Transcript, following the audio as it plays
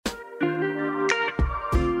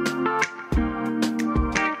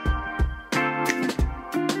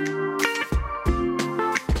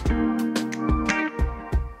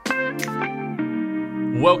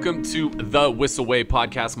welcome to the Whissel Way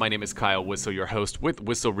podcast. My name is Kyle Whissel, your host with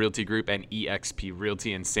Whissel Realty Group and eXp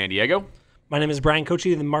Realty in San Diego. My name is Brian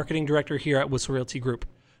Kochi, the marketing director here at Whissel Realty Group.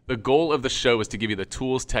 The goal of the show is to give you the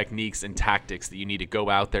tools, techniques, and tactics that you need to go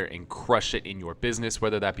out there and crush it in your business,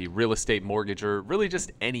 whether that be real estate, mortgage, or really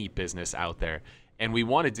just any business out there. And we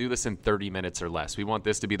want to do this in 30 minutes or less. We want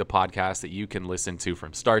this to be the podcast that you can listen to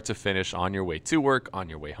from start to finish on your way to work, on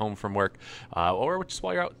your way home from work, or just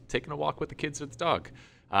while you're out taking a walk with the kids or the dog.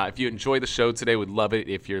 If you enjoy the show today, we'd love it.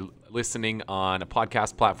 If you're listening on a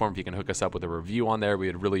podcast platform, if you can hook us up with a review on there, we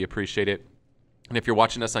would really appreciate it. And if you're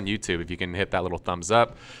watching us on YouTube, if you can hit that little thumbs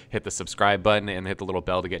up, hit the subscribe button, and hit the little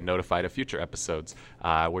bell to get notified of future episodes.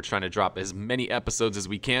 We're trying to drop as many episodes as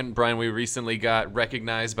we can. Brian, we recently got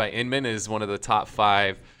recognized by Inman as one of the top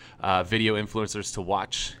 5 video influencers to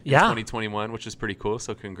watch in 2021, which is pretty cool.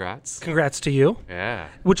 So congrats. Congrats to you. Yeah.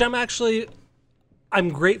 Which I'm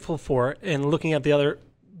grateful for. And looking at the other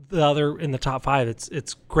in the top 5,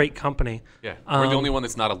 it's great company. Yeah. We're the only one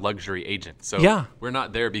that's not a luxury agent. So we're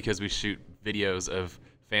not there because we shoot videos of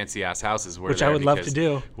fancy ass houses, which I would love to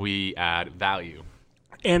do. We add value.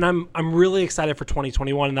 And I'm really excited for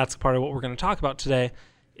 2021, and that's part of what we're going to talk about today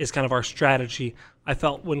is kind of our strategy. I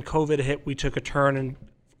felt when COVID hit, we took a turn and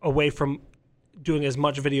away from doing as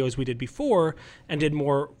much video as we did before and did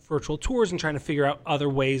more virtual tours and trying to figure out other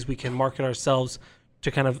ways we can market ourselves to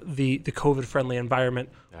kind of the COVID-friendly environment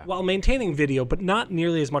while maintaining video, but not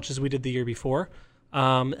nearly as much as we did the year before.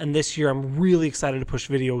 And this year, I'm really excited to push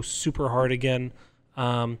video super hard again,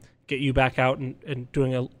 get you back out and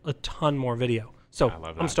doing a ton more video. So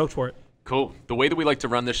I'm stoked for it. Cool. The way that we like to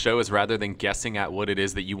run this show is rather than guessing at what it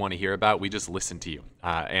is that you want to hear about, we just listen to you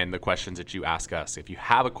and the questions that you ask us. If you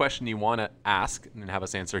have a question you want to ask and have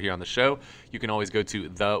us answer here on the show, you can always go to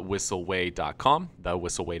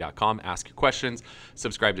thewhisselway.com, ask your questions,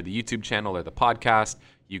 subscribe to the YouTube channel or the podcast.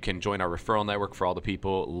 You can join our referral network for all the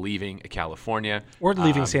people leaving California. Or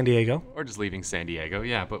leaving San Diego. Or just leaving San Diego,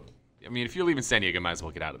 yeah. But, I mean, if you're leaving San Diego, might as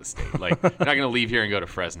well get out of the state. Like, you're not going to leave here and go to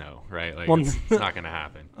Fresno, right? Like, it's not going to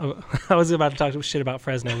happen. I was about to talk shit about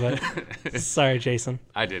Fresno, but sorry, Jason.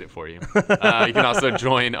 I did it for you. You can also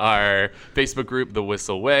join our Facebook group, The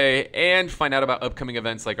Whissel Way, and find out about upcoming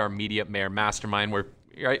events like our Media Mayor Mastermind, where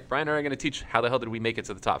Brian and I are going to teach how the hell did we make it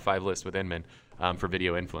to the top 5 list with Inman for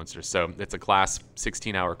video influencers. So it's a class,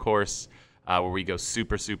 16-hour course where we go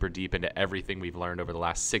super, super deep into everything we've learned over the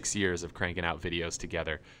last 6 years of cranking out videos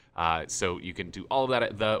together. So you can do all of that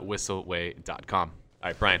at thewhisselway.com. All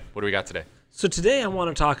right, Brian, what do we got today? So today I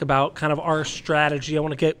want to talk about kind of our strategy. I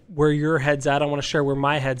want to get where your head's at. I want to share where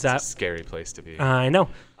my head's at. It's a scary place to be. I know.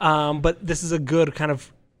 But this is a good kind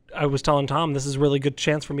of, I was telling Tom, this is a really good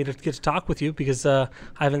chance for me to get to talk with you because I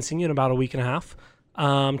haven't seen you in about a week and a half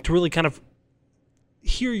to really kind of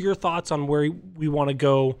hear your thoughts on where we want to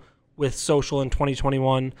go with social in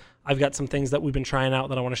 2021. I've got some things that we've been trying out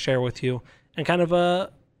that I want to share with you and kind of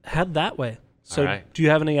head that way. So do you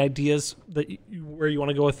have any ideas that where you want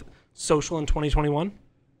to go with social in 2021?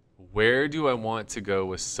 Where do I want to go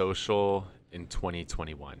with social in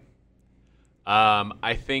 2021?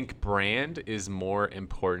 I think brand is more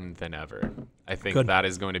important than ever. I think that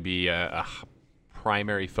is going to be a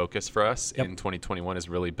primary focus for us in 2021 is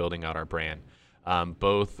really building out our brand,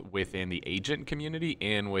 both within the agent community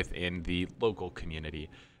and within the local community.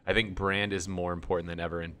 I think brand is more important than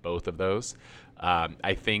ever in both of those.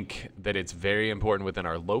 I think that it's very important within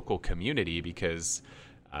our local community because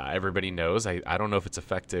everybody knows, I don't know if it's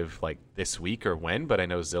effective like this week or when, but I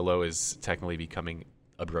know Zillow is technically becoming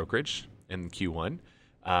a brokerage in Q1.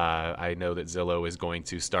 I know that Zillow is going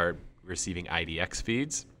to start receiving IDX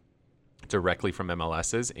feeds directly from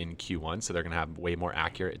MLSs in Q1. So they're going to have way more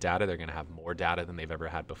accurate data. They're going to have more data than they've ever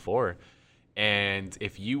had before. And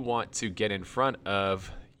if you want to get in front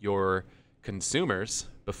of your consumers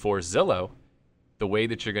before Zillow, the way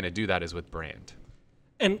that you're going to do that is with brand.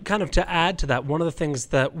 And kind of to add to that, one of the things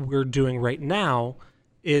that we're doing right now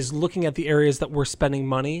is looking at the areas that we're spending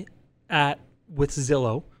money at with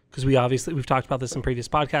Zillow, because we've talked about this in previous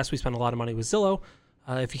podcasts. We spend a lot of money with Zillow.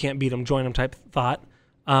 If you can't beat them, join them type thought.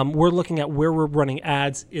 We're looking at where we're running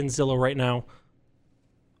ads in Zillow right now,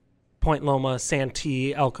 Point Loma,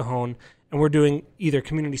 Santee, El Cajon, and we're doing either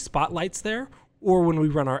community spotlights there, or when we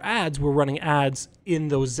run our ads, we're running ads in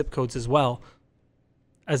those zip codes as well,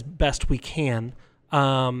 as best we can,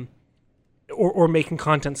 or making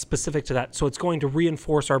content specific to that. So it's going to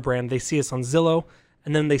reinforce our brand. They see us on Zillow,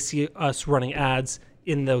 and then they see us running ads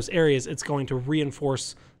in those areas. It's going to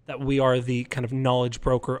reinforce that we are the kind of knowledge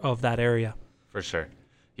broker of that area. For sure.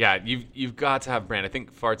 Yeah, you've got to have brand. I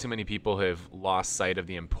think far too many people have lost sight of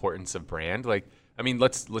the importance of brand. Like I mean,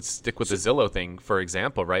 let's stick with the Zillow thing, for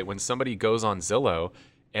example, right? When somebody goes on Zillow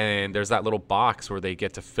and there's that little box where they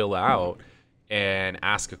get to fill out and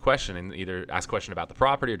ask a question, and either ask a question about the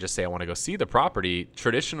property or just say, I want to go see the property.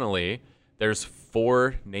 Traditionally, there's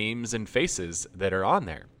 4 names and faces that are on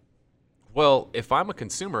there. Well, if I'm a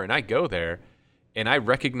consumer and I go there and I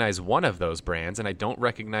recognize one of those brands and I don't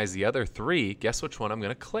recognize the other 3, guess which one I'm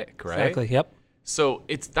going to click, right? Exactly, yep. So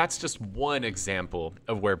that's just one example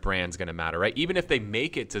of where brand's going to matter, right? Even if they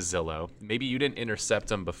make it to Zillow, maybe you didn't intercept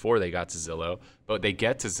them before they got to Zillow, but they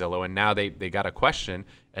get to Zillow and now they got a question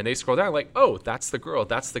and they scroll down like, oh, that's the girl.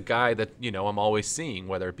 That's the guy that, I'm always seeing,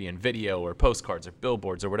 whether it be in video or postcards or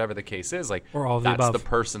billboards or whatever the case is. Like, or all of that's the above. The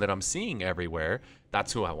person that I'm seeing everywhere.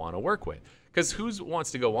 That's who I want to work with. Because who wants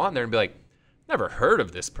to go on there and be like, never heard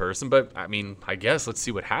of this person, but I mean, I guess let's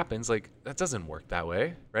see what happens. Like, that doesn't work that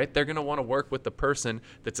way, right? They're going to want to work with the person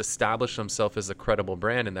that's established themselves as a credible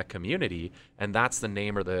brand in that community, and that's the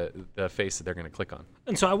name or the face that they're going to click on.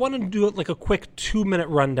 And so I want to do it like a quick 2-minute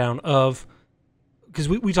rundown of, because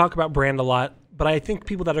we talk about brand a lot, but I think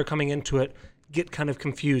people that are coming into it get kind of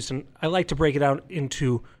confused, and I like to break it out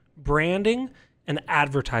into branding and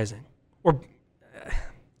advertising, or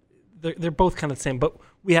they're both kind of the same, but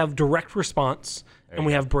we have direct response and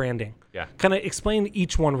we have branding. Yeah. Kind of explain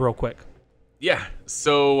each one real quick. Yeah.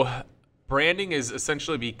 So branding is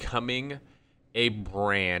essentially becoming a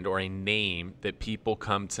brand or a name that people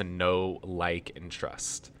come to know, like, and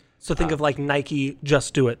trust. So think of like Nike,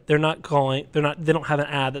 Just Do It. They don't have an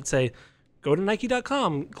ad that say, go to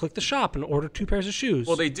Nike.com, click the shop and order 2 pairs of shoes.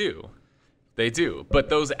 Well, they do. But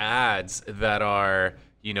those ads that are,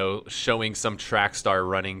 showing some track star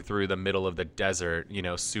running through the middle of the desert,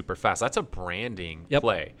 super fast. That's a branding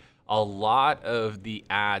play. A lot of the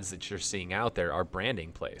ads that you're seeing out there are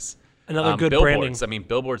branding plays. Another good billboards. branding. I mean,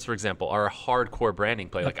 billboards, for example, are a hardcore branding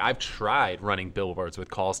play. Like, I've tried running billboards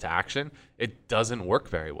with calls to action. It doesn't work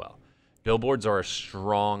very well. Billboards are a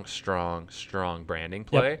strong branding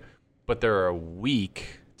play, but they're a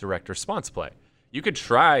weak direct response play. You could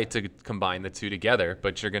try to combine the two together,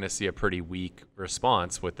 but you're going to see a pretty weak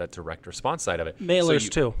response with that direct response side of it. Mailers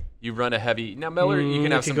too. You run a heavy... Now, mailer, you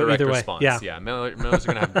can have some direct response. Yeah, mailers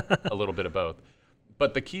are going to have a little bit of both.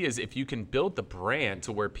 But the key is if you can build the brand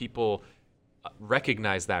to where people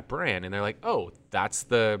recognize that brand and they're like, oh, that's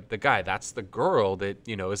the guy, that's the girl that,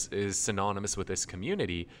 is synonymous with this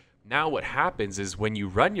community. Now what happens is when you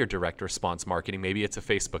run your direct response marketing, maybe it's a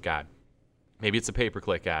Facebook ad. Maybe it's a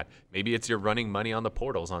pay-per-click ad. Maybe it's you're running money on the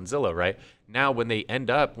portals on Zillow, right? Now when they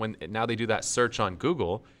now they do that search on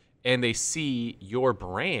Google and they see your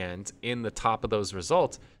brand in the top of those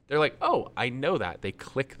results, they're like, oh, I know that. They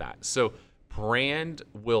click that. So brand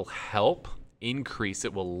will help increase,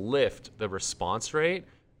 it will lift the response rate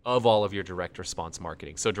of all of your direct response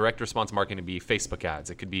marketing. So direct response marketing would be Facebook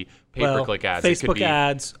ads. It could be pay-per-click ads. Facebook it could be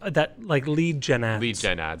ads, that like lead gen ads. Lead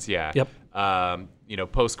gen ads, yeah. Yep.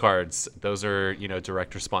 Postcards, those are,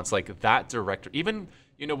 direct response. Like that direct, even,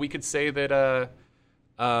 we could say that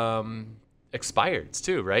expireds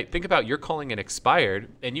too, right? Think about you're calling an expired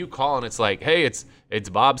and you call and it's like, hey, it's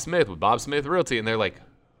Bob Smith with Bob Smith Realty. And they're like,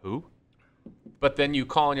 who? But then you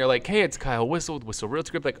call and you're like, hey, it's Kyle Whissel with Whissel Realty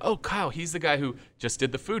Group. Like, oh, Kyle, he's the guy who just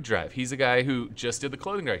did the food drive. He's the guy who just did the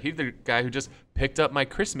clothing drive. He's the guy who just picked up my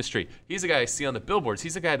Christmas tree. He's the guy I see on the billboards.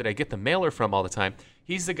 He's the guy that I get the mailer from all the time.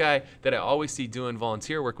 He's the guy that I always see doing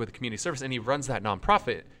volunteer work with the community service, and he runs that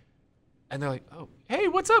nonprofit. And they're like, oh, hey,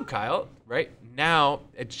 what's up, Kyle? Right? Now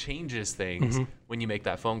it changes things when you make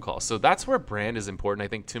that phone call. So that's where brand is important. I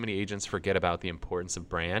think too many agents forget about the importance of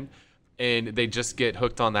brand, and they just get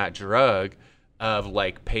hooked on that drug of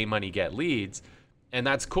like pay money, get leads. And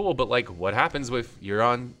that's cool. But like what happens if you're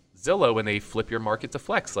on Zillow when they flip your market to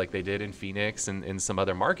flex like they did in Phoenix and in some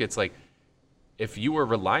other markets? Like if you were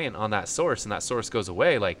reliant on that source and that source goes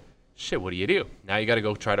away, like shit, what do? Now you got to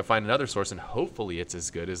go try to find another source, and hopefully it's as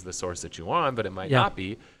good as the source that you want, but it might not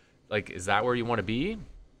be. Like, is that where you want to be?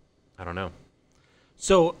 I don't know.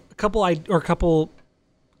 So a couple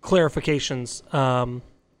clarifications,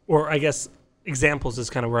 or I guess examples is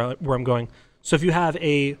kind of where I'm going. So if you have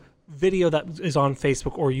a video that is on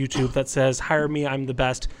Facebook or YouTube that says, hire me, I'm the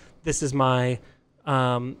best, this is my,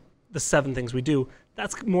 the 7 things we do,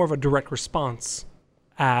 that's more of a direct response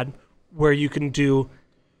ad where you can do,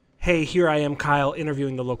 hey, here I am, Kyle,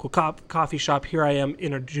 interviewing the local coffee shop. Here I am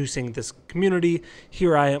introducing this community.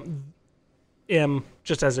 Here I am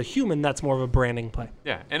just as a human. That's more of a branding play.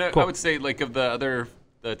 Yeah, and I would say like of the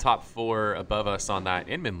top 4 above us on that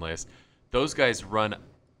Inman list, those guys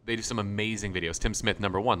they do some amazing videos. Tim Smith,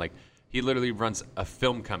 number 1, like he literally runs a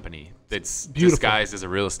film company that's disguised as a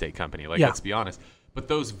real estate company. Like, let's be honest. But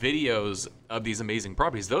those videos of these amazing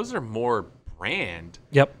properties, those are more brand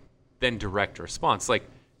Yep. than direct response. Like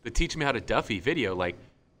the Teach Me How to Duffy video, like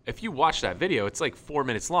if you watch that video, it's like 4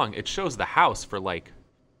 minutes long. It shows the house for like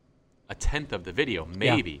a tenth of the video,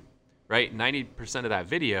 maybe, right? 90% of that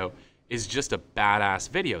video is just a badass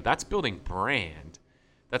video. That's building brand.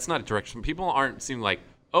 That's not a direction. People aren't seeing like,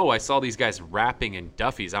 oh, I saw these guys rapping in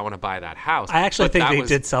Duffy's. I want to buy that house. I actually think they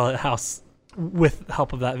did sell a house with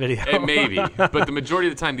help of that video. It may be, but the majority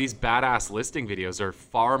of the time, these badass listing videos are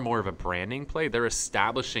far more of a branding play. They're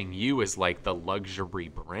establishing you as like the luxury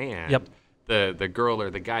brand. Yep. The girl or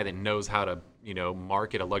the guy that knows how to,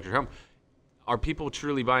 market a luxury home. Are people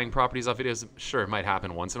truly buying properties off videos? Sure, it might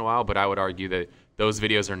happen once in a while, but I would argue that those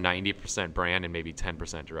videos are 90% brand and maybe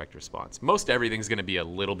 10% direct response. Most everything's going to be a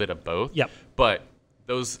little bit of both. Yep. But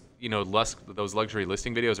those, those luxury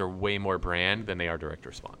listing videos are way more brand than they are direct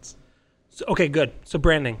response. So, okay, good. So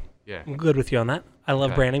branding. Yeah. I'm good with you on that. I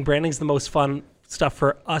love branding. Branding's the most fun stuff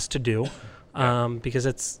for us to do because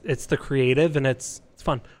it's the creative and it's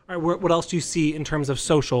fun. All right, what else do you see in terms of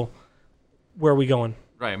social? Where are we going?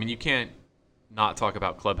 Right. I mean, you can't not talk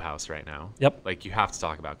about Clubhouse right now. Yep. Like, you have to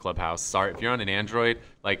talk about Clubhouse. Sorry, if you're on an Android,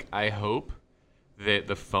 like, I hope that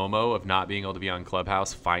the FOMO of not being able to be on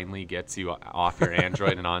Clubhouse finally gets you off your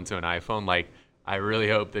Android and onto an iPhone. Like, I really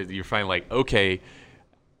hope that you're finally like, okay,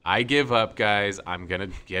 I give up, guys. I'm going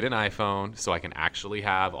to get an iPhone so I can actually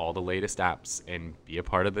have all the latest apps and be a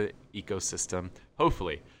part of the ecosystem,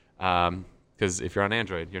 hopefully. Because if you're on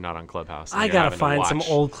Android, you're not on Clubhouse. I got to find some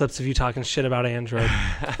old clips of you talking shit about Android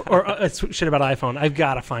or shit about iPhone. I've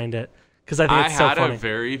got to find it because I think it's so funny. I had a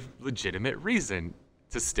very legitimate reason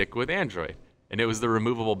to stick with Android, and it was the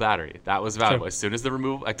removable battery. That was valuable. True. As soon as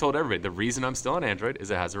I told everybody, the reason I'm still on Android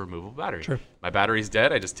is it has a removable battery. True. My battery's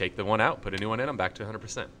dead. I just take the one out, put a new one in, I'm back to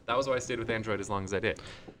 100%. That was why I stayed with Android as long as I did.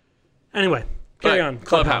 Anyway. Carry on.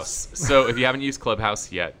 Clubhouse. So if you haven't used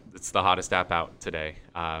Clubhouse yet, it's the hottest app out today,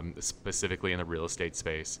 specifically in the real estate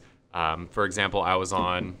space. For example, I was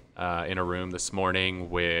on in a room this morning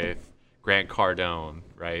with Grant Cardone,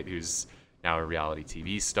 right, who's now a reality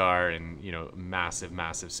TV star and, massive,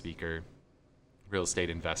 massive speaker, real estate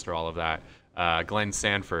investor, all of that. Glenn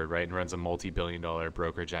Sanford, right, and runs a multi-billion-dollar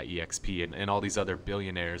brokerage at EXP and all these other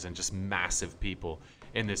billionaires and just massive people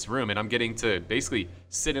in this room. And I'm getting to basically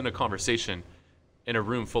sit in a conversation in a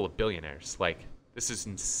room full of billionaires. Like, this is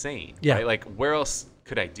insane. Yeah. Right? Like, where else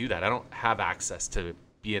could I do that? I don't have access to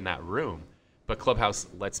be in that room. But Clubhouse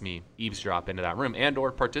lets me eavesdrop into that room and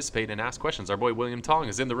or participate and ask questions. Our boy William Tong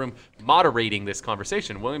is in the room moderating this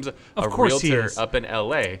conversation. William's a realtor up in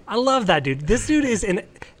LA. I love that dude. This dude is in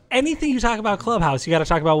anything you talk about Clubhouse, you got to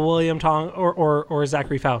talk about William Tong or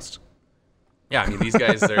Zachary Faust. Yeah, I mean, these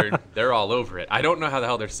guys, they're all over it. I don't know how the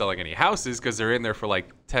hell they're selling any houses because they're in there for like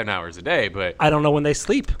 10 hours a day, but I don't know when they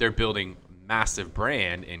sleep. They're building massive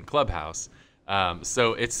brand in Clubhouse.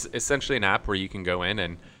 So it's essentially an app where you can go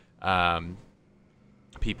in and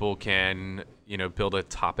people can, build a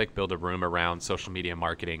topic, build a room around social media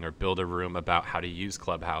marketing, or build a room about how to use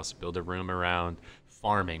Clubhouse, build a room around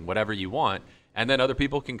farming, whatever you want. And then other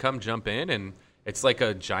people can come jump in, and it's like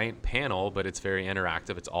a giant panel, but it's very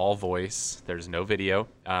interactive. It's all voice. There's no video.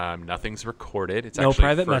 Nothing's recorded. It's no actually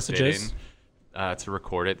private messages to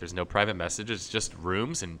record it. There's no private messages. It's just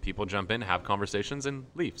rooms, and people jump in, have conversations, and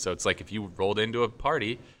leave. So it's like if you rolled into a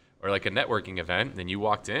party or like a networking event, and you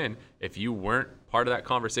walked in, if you weren't part of that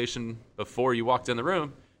conversation before you walked in the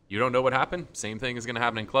room, you don't know what happened. Same thing is going to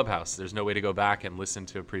happen in Clubhouse. There's no way to go back and listen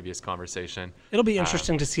to a previous conversation. It'll be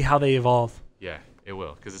interesting to see how they evolve. Yeah, it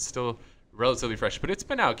will, because it's still relatively fresh, but it's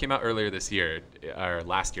been out. It came out earlier this year, or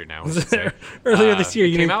last year now. Earlier this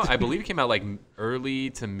year, I believe it came out like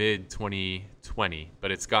early to mid 2020,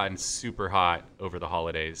 but it's gotten super hot over the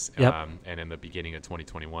holidays and in the beginning of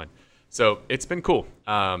 2021. So it's been cool.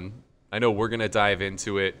 I know we're gonna dive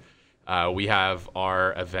into it. We have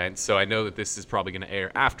our event, so I know that this is probably gonna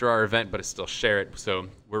air after our event, but I still share it. So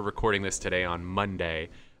we're recording this today on Monday.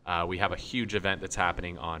 We have a huge event that's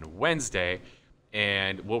happening on Wednesday.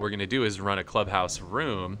 And what we're going to do is run a Clubhouse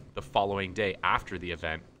room the following day after the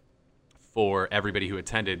event for everybody who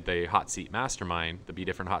attended the Hot Seat Mastermind, the Be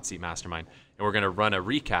Different Hot Seat Mastermind. And we're going to run a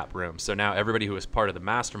recap room. So now everybody who was part of the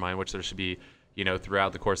mastermind, which there should be,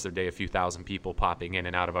 throughout the course of the day, a few thousand people popping in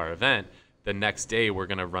and out of our event. The next day, we're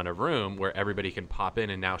going to run a room where everybody can pop in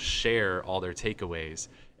and now share all their takeaways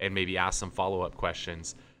and maybe ask some follow-up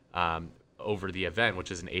questions over the event, which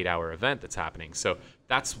is an 8-hour event that's happening. So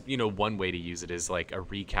that's, one way to use it is like a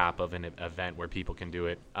recap of an event where people can do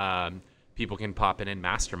it. People can pop in and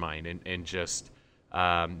mastermind and just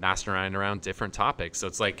mastermind around different topics. So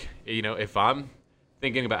it's like, if I'm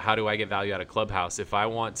thinking about how do I get value out of Clubhouse. If I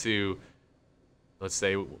want to, let's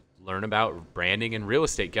say, learn about branding and real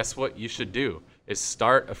estate, guess what you should do is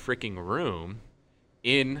start a freaking room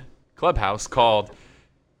in Clubhouse called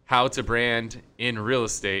How to Brand in Real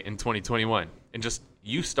Estate in 2021. And just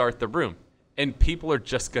you start the room. And people are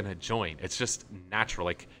just going to join. It's just natural.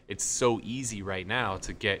 Like, it's so easy right now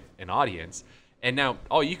to get an audience. And now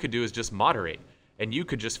all you could do is just moderate. And you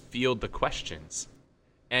could just field the questions.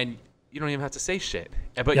 And you don't even have to say shit.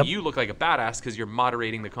 But you look like a badass because you're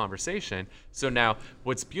moderating the conversation. So now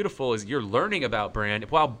what's beautiful is you're learning about brand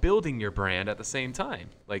while building your brand at the same time.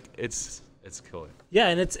 Like, it's cool. Yeah,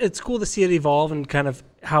 and it's cool to see it evolve and kind of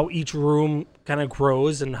how each room kind of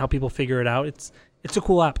grows and how people figure it out. It's a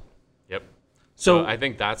cool app. Yep. So I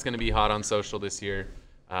think that's going to be hot on social this year.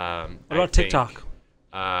 What about TikTok?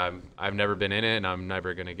 I've never been in it, and I'm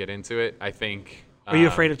never going to get into it. I think. Are you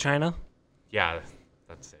afraid of China? Yeah,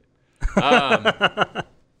 that's it.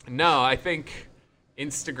 No, I think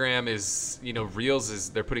Instagram is, Reels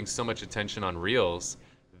they're putting so much attention on Reels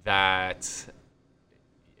that,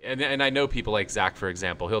 and I know people like Zach, for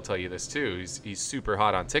example, he'll tell you this too. He's super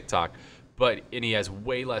hot on TikTok, and he has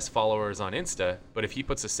way less followers on Insta. But if he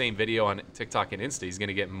puts the same video on TikTok and Insta, he's going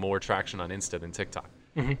to get more traction on Insta than TikTok.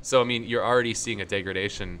 Mm-hmm. So, I mean, you're already seeing a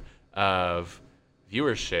degradation of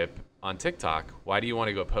viewership on TikTok. Why do you want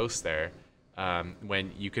to go post there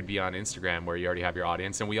when you could be on Instagram where you already have your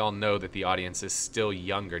audience? And we all know that the audience is still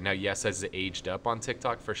younger. Now, yes, has it aged up on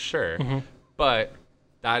TikTok for sure, but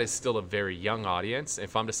that is still a very young audience.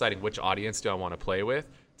 If I'm deciding which audience do I want to play with,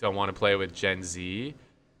 do I want to play with Gen Z,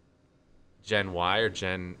 Gen Y, or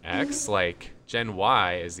Gen X? Like, Gen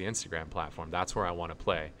Y is the Instagram platform. That's where I want to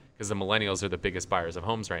play because the millennials are the biggest buyers of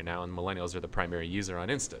homes right now, and millennials are the primary user on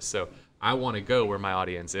Insta. So I want to go where my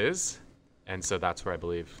audience is, and so that's where I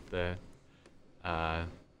believe the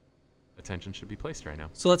attention should be placed right now.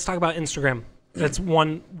 So let's talk about Instagram. That's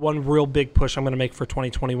one real big push I'm going to make for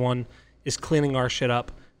 2021 is cleaning our shit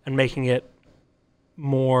up and making it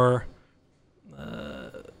more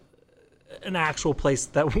an actual place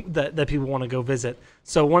that people want to go visit.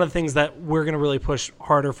 So one of the things that we're going to really push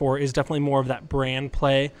harder for is definitely more of that brand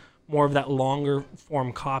play, more of that longer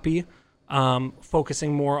form copy,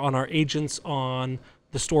 focusing more on our agents, on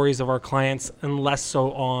the stories of our clients, and less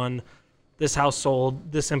so on this house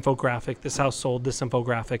sold, this infographic, this house sold, this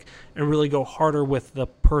infographic, and really go harder with the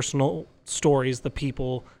personal stories, the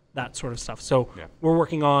people, that sort of stuff. So we're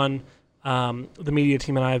working on, the media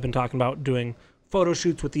team and I have been talking about doing photo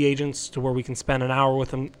shoots with the agents to where we can spend an hour with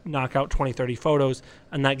them, knock out 20, 30 photos,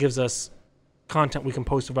 and that gives us content we can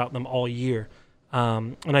post about them all year.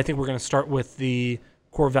 And I think we're going to start with the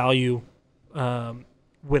core value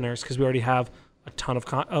winners because we already have a ton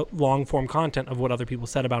of long-form content of what other people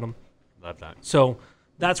said about them. Love that. So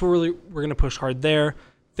that's where we're going to push hard there.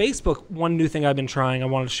 Facebook, one new thing I've been trying, I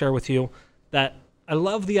wanted to share with you that I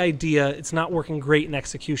love the idea. It's not working great in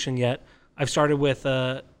execution yet. I've started with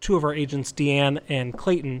two of our agents, Deanne and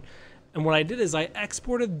Clayton. And what I did is I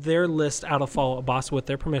exported their list out of Follow Up Boss with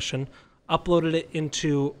their permission, uploaded it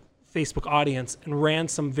into Facebook Audience, and ran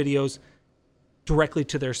some videos directly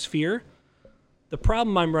to their sphere. The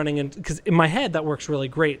problem I'm running into, because in my head that works really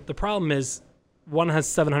great. The problem is one has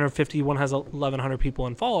 750, one has 1,100 people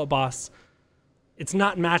in Follow Up Boss. It's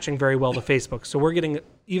not matching very well to Facebook. So we're getting,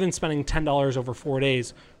 even spending $10 over 4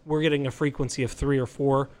 days, we're getting a frequency of 3 or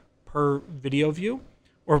 4 per video view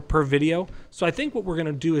or per video. So I think what we're going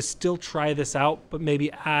to do is still try this out, but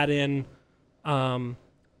maybe add in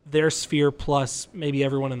their sphere plus maybe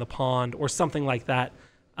everyone in the pond or something like that.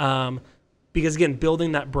 Because again,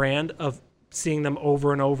 building that brand of seeing them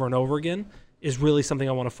over and over and over again is really something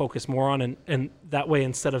I want to focus more on. And that way,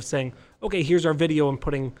 instead of saying, okay, here's our video and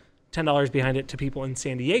putting $10 behind it to people in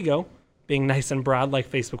San Diego, being nice and broad like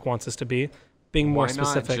Facebook wants us to be, being more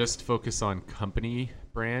specific. Why not just focus on company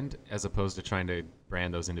brand as opposed to trying to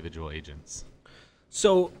brand those individual agents?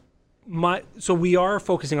 So we are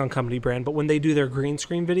focusing on company brand, but when they do their green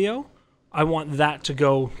screen video, I want that to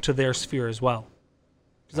go to their sphere as well.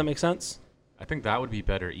 Does that make sense? I think that would be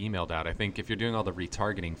better emailed out. I think if you're doing all the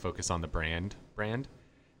retargeting, focus on the brand,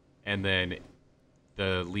 and then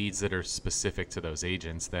the leads that are specific to those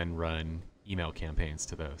agents, then run email campaigns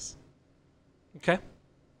to those. Okay.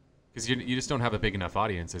 Because you just don't have a big enough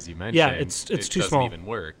audience, as you mentioned. Yeah, it's too small. It doesn't even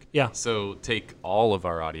work. Yeah. So take all of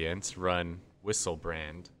our audience, run Whissel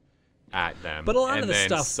brand at them, but a lot and of the then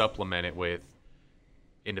stuff supplement it with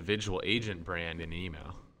individual agent brand in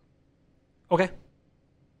email. Okay.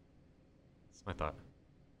 That's my thought.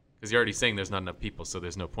 Because you're already saying there's not enough people, so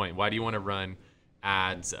there's no point. Why do you want to run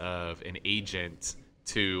ads of an agent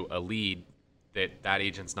to a lead that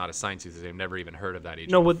agent's not assigned to, because they've never even heard of that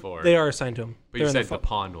agent No, before. they are assigned to him. But you said the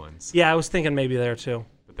pond ones. Yeah, I was thinking maybe there too.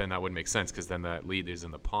 But then that wouldn't make sense, because then that lead is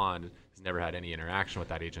in the pond, has never had any interaction with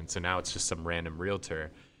that agent. So now it's just some random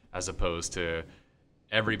realtor, as opposed to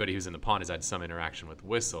everybody who's in the pond has had some interaction with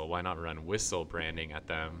Whissel. Why not run Whissel branding at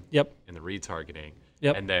them? Yep. In the retargeting.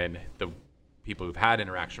 Yep. And then the people who've had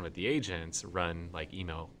interaction with the agents run like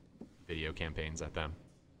email video campaigns at them.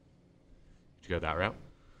 Did you go that route?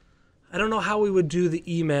 I don't know how we would do the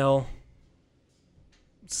email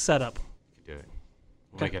setup. You could do it.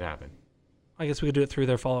 We'll make it happen. I guess we could do it through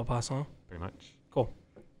their follow-up pass, huh? Pretty much. Cool.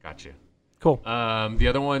 Got you. Cool. The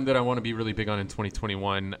other one that I want to be really big on in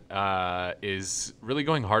 2021 is really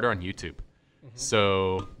going harder on YouTube.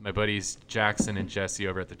 So my buddies Jackson and Jesse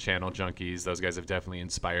over at the Channel Junkies, those guys have definitely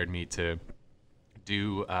inspired me to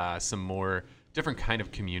do some more different kind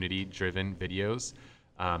of community-driven videos.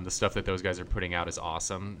 The stuff that those guys are putting out is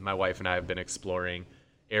awesome. My wife and I have been exploring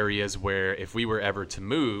areas where if we were ever to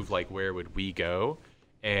move, like where would we go?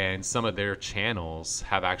 And some of their channels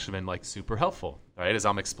have actually been like super helpful, right? As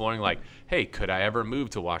I'm exploring, like, hey, could I ever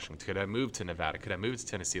move to Washington? Could I move to Nevada? Could I move to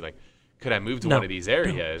Tennessee? Like, could I move to one of these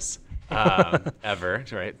areas ever,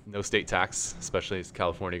 right? No state tax, especially as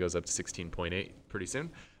California goes up to 16.8 pretty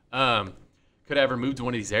soon. Could I ever move to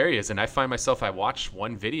one of these areas? And I find myself, I watch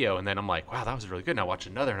one video and then I'm like, wow, that was really good. And I watch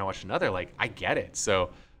another and I watch another. Like, I get it.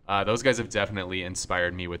 So those guys have definitely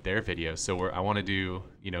inspired me with their videos. So I want to do,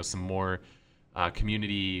 some more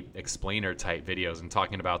community explainer type videos and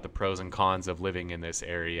talking about the pros and cons of living in this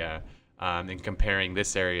area and comparing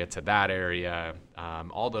this area to that area,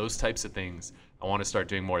 all those types of things. I want to start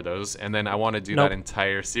doing more of those. And then I want to do that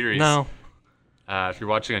entire series. No. If you're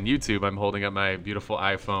watching on YouTube, I'm holding up my beautiful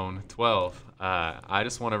iPhone 12. I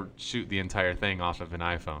just want to shoot the entire thing off of an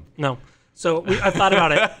iPhone. No. So I thought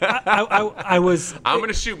about it. I'm going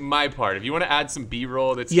to shoot my part. If you want to add some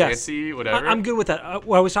B-roll that's fancy, whatever. I'm good with that. I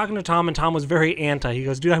was talking to Tom, and Tom was very anti. He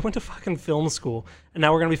goes, dude, I went to fucking film school, and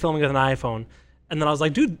now we're going to be filming with an iPhone. And then I was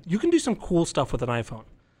like, dude, you can do some cool stuff with an iPhone.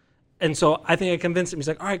 And so I think I convinced him. He's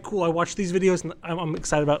like, all right, cool. I watched these videos, and I'm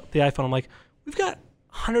excited about the iPhone. I'm like, we've got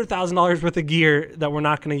 $100,000 worth of gear that we're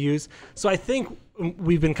not going to use. So I think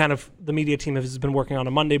we've been the media team has been working on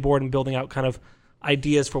a Monday board and building out kind of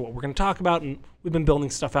ideas for what we're going to talk about, and we've been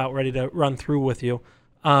building stuff out ready to run through with you.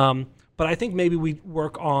 But I think maybe we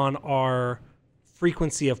work on our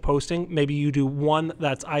frequency of posting. Maybe you do one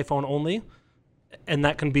that's iPhone only, and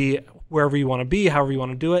that can be wherever you want to be, however you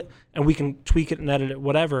want to do it, and we can tweak it and edit it,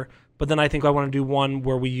 whatever. But then I think I want to do one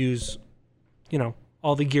where we use,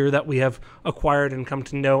 all the gear that we have acquired and come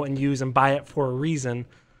to know and use and buy it for a reason.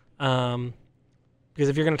 Because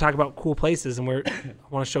if you're going to talk about cool places and I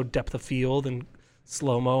want to show depth of field and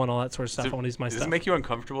slow-mo and all that sort of stuff, I want to use my stuff. Does it make you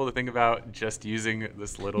uncomfortable to think about just using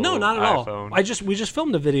this little No, not at iPhone? all. We just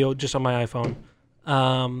filmed a video just on my iPhone.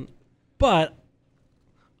 But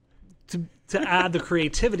to add the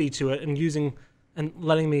creativity to it and using and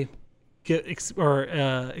letting me get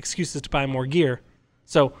excuses to buy more gear.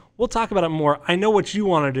 So we'll talk about it more. I know what you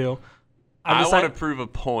want to do. I want to prove a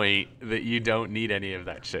point that you don't need any of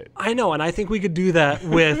that shit. I know, and I think we could do that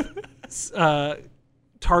with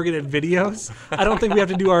targeted videos. I don't think we have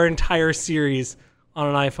to do our entire series on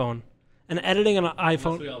an iPhone. And editing on an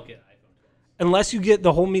iPhone... Unless we all get iPhone 12s. Unless you get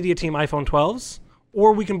the whole media team iPhone 12s,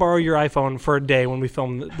 or we can borrow your iPhone for a day when we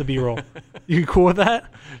film the B-roll. You cool with that?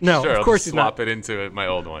 No, sure, of course he's not. Swap it into my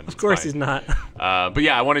old one. Of course he's not. But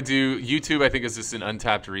yeah, I want to do YouTube. I think is just an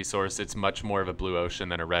untapped resource. It's much more of a blue ocean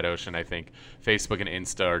than a red ocean. I think Facebook and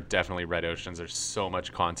Insta are definitely red oceans. There's so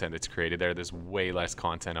much content that's created there. There's way less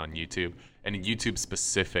content on YouTube and YouTube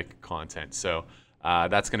specific content. So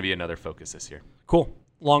that's going to be another focus this year. Cool.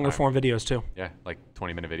 Longer form videos too. Yeah, like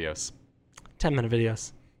 20-minute videos. 10-minute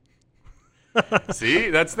videos. See,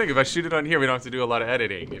 that's the thing. If I shoot it on here, we don't have to do a lot of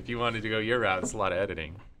editing. If you wanted to go your route, it's a lot of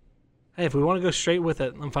editing. Hey, if we want to go straight with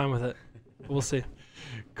it, I'm fine with it. We'll see.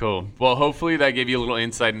 Cool. Well, hopefully that gave you a little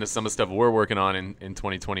insight into some of the stuff we're working on in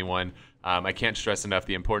 2021. I can't stress enough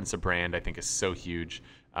the importance of brand, I think, is so huge.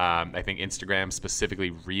 I think Instagram, specifically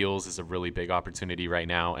Reels, is a really big opportunity right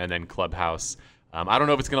now. And then Clubhouse. I don't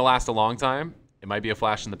know if it's going to last a long time. It might be a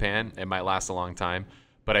flash in the pan. It might last a long time.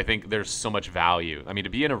 But I think there's so much value. I mean, to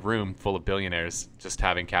be in a room full of billionaires just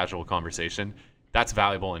having casual conversation, that's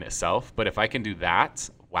valuable in itself. But if I can do that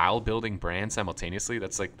while building brand simultaneously,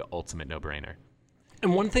 that's like the ultimate no-brainer.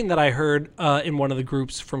 And one thing that I heard in one of the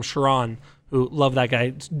groups from Sharon, who love that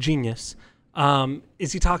guy, genius,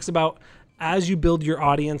 is he talks about as you build your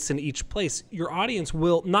audience in each place, your audience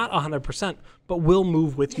will, not 100%, but will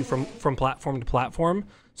move with you from platform to platform.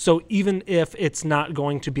 So even if it's not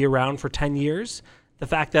going to be around for 10 years, the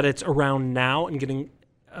fact that it's around now and getting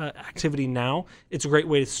activity now, it's a great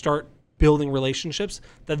way to start building relationships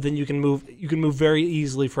that then you can move very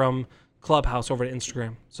easily from Clubhouse over to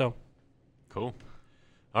Instagram. So cool.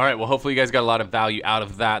 All right, well, hopefully you guys got a lot of value out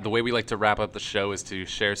of that. The way we like to wrap up the show is to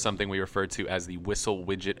share something we refer to as the Whissel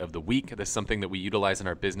widget of the week. This is something that we utilize in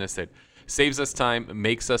our business that saves us time,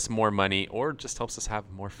 makes us more money, or just helps us have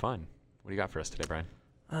more fun. What do you got for us today, Brian?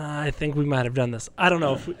 I think we might have done this. I don't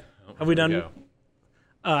know if have we done.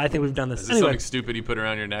 I think we've done this. Is this something stupid you put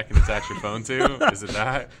around your neck and attach your phone to? Is it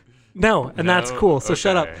that? No, and that's cool. So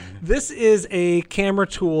shut up. This is a camera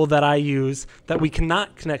tool that I use that we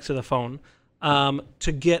cannot connect to the phone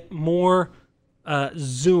to get more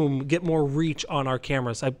zoom, get more reach on our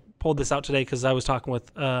cameras. I pulled this out today because I was talking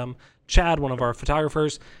with Chad, one of our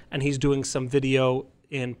photographers, and he's doing some video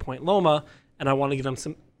in Point Loma, and I want to get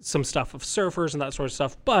him some stuff of surfers and that sort of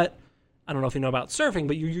stuff. But I don't know if you know about surfing,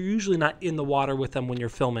 but you're usually not in the water with them when you're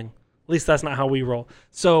filming. At least that's not how we roll.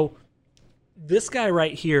 So this guy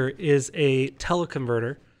right here is a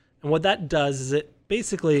teleconverter, and what that does is it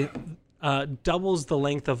basically doubles the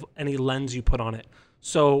length of any lens you put on it.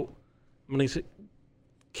 So I'm going to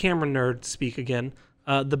camera nerd speak again.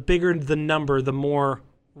 The bigger the number, the more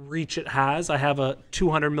reach it has. I have a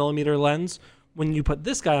 200 millimeter lens. When you put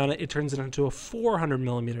this guy on it, it turns it into a 400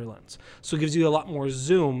 millimeter lens. So it gives you a lot more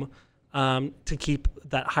zoom to keep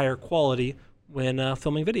that higher quality when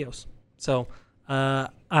filming videos. So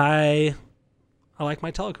I like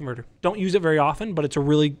my teleconverter. Don't use it very often, but it's a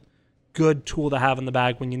really good tool to have in the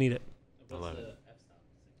bag when you need it. I love it.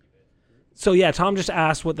 So yeah, Tom just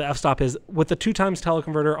asked what the f-stop is. With the 2x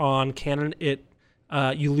teleconverter on Canon,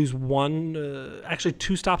 you lose actually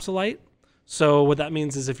 2 stops of light. So what that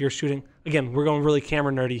means is if you're shooting, again, we're going really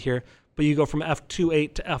camera nerdy here, but you go from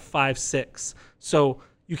f2.8 to f5.6. So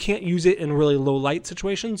you can't use it in really low light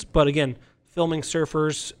situations, but again, filming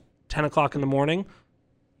surfers 10 o'clock in the morning,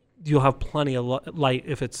 you'll have plenty of light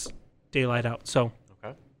if it's daylight out. So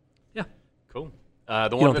okay, yeah, cool.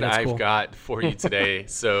 The one that I've got for you today.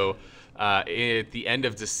 So at the end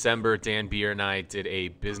of December, Dan Beer and I did a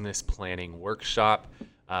business planning workshop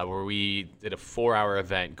where we did a 4-hour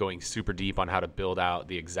event going super deep on how to build out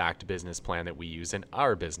the exact business plan that we use in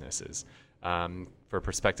our businesses. For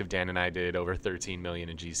perspective, Dan and I did over 13 million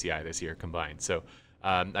in GCI this year combined. So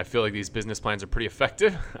I feel like these business plans are pretty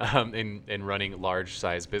effective in running large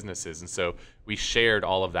size businesses. And so we shared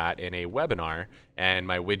all of that in a webinar, and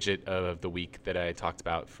my widget of the week that I talked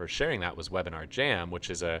about for sharing that was Webinar Jam,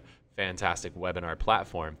 which is a fantastic webinar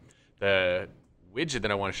platform. The widget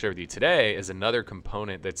that I want to share with you today is another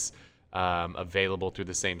component that's available through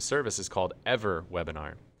the same service. It's called Ever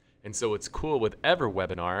Webinar. And so what's cool with Ever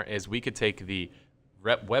Webinar is we could take the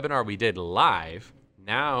webinar we did live.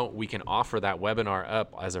 Now we can offer that webinar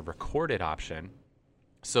up as a recorded option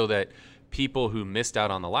so that people who missed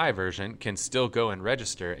out on the live version can still go and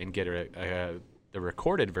register and get the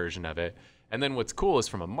recorded version of it. And then what's cool is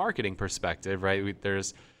from a marketing perspective, right?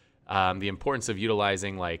 There's the importance of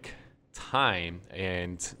utilizing like time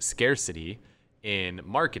and scarcity in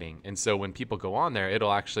marketing. And so when people go on there,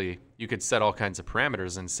 you could set all kinds of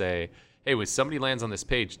parameters and say, hey, when somebody lands on this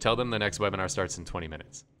page, tell them the next webinar starts in 20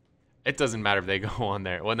 minutes. It doesn't matter if they go on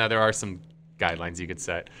there. Well, now there are some guidelines you could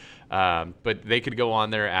set, but they could go on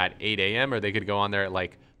there at 8 a.m. or they could go on there at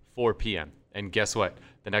like 4 p.m. And guess what?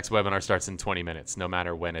 The next webinar starts in 20 minutes, no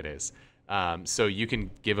matter when it is. So you can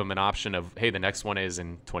give them an option of, hey, the next one is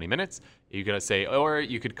in 20 minutes. You could say, or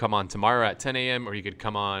you could come on tomorrow at 10 a.m. or you could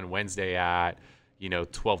come on Wednesday at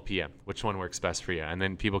 12 p.m. Which one works best for you? And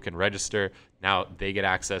then people can register. Now they get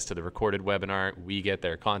access to the recorded webinar. We get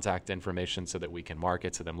their contact information so that we can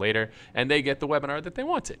market to them later, and they get the webinar that they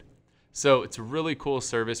wanted. So it's a really cool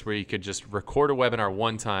service where you could just record a webinar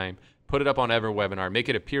one time, put it up on Ever Webinar, make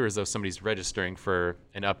it appear as though somebody's registering for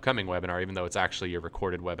an upcoming webinar, even though it's actually your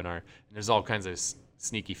recorded webinar. And there's all kinds of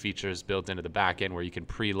sneaky features built into the back end where you can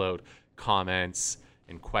preload comments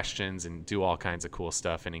and questions and do all kinds of cool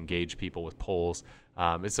stuff and engage people with polls.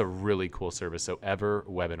 It's a really cool service. So Ever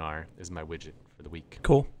Webinar is my widget for the week.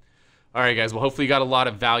 Cool. All right, guys. Well, hopefully you got a lot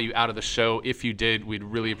of value out of the show. If you did, we'd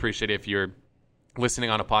really appreciate it if you're listening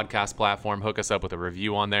on a podcast platform, hook us up with a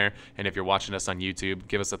review on there. And if you're watching us on YouTube,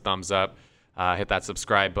 give us a thumbs up. Hit that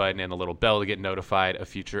subscribe button and the little bell to get notified of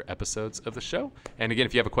future episodes of the show. And again,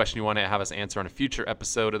 if you have a question you want to have us answer on a future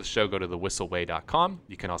episode of the show, go to thewhisselway.com.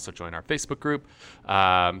 You can also join our Facebook group,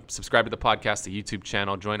 subscribe to the podcast, the YouTube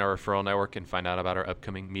channel, join our referral network, and find out about our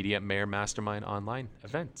upcoming Media Mayor Mastermind online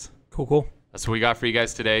event. Cool. That's what we got for you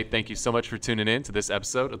guys today. Thank you so much for tuning in to this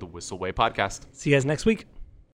episode of the Whissel Way podcast. See you guys next week.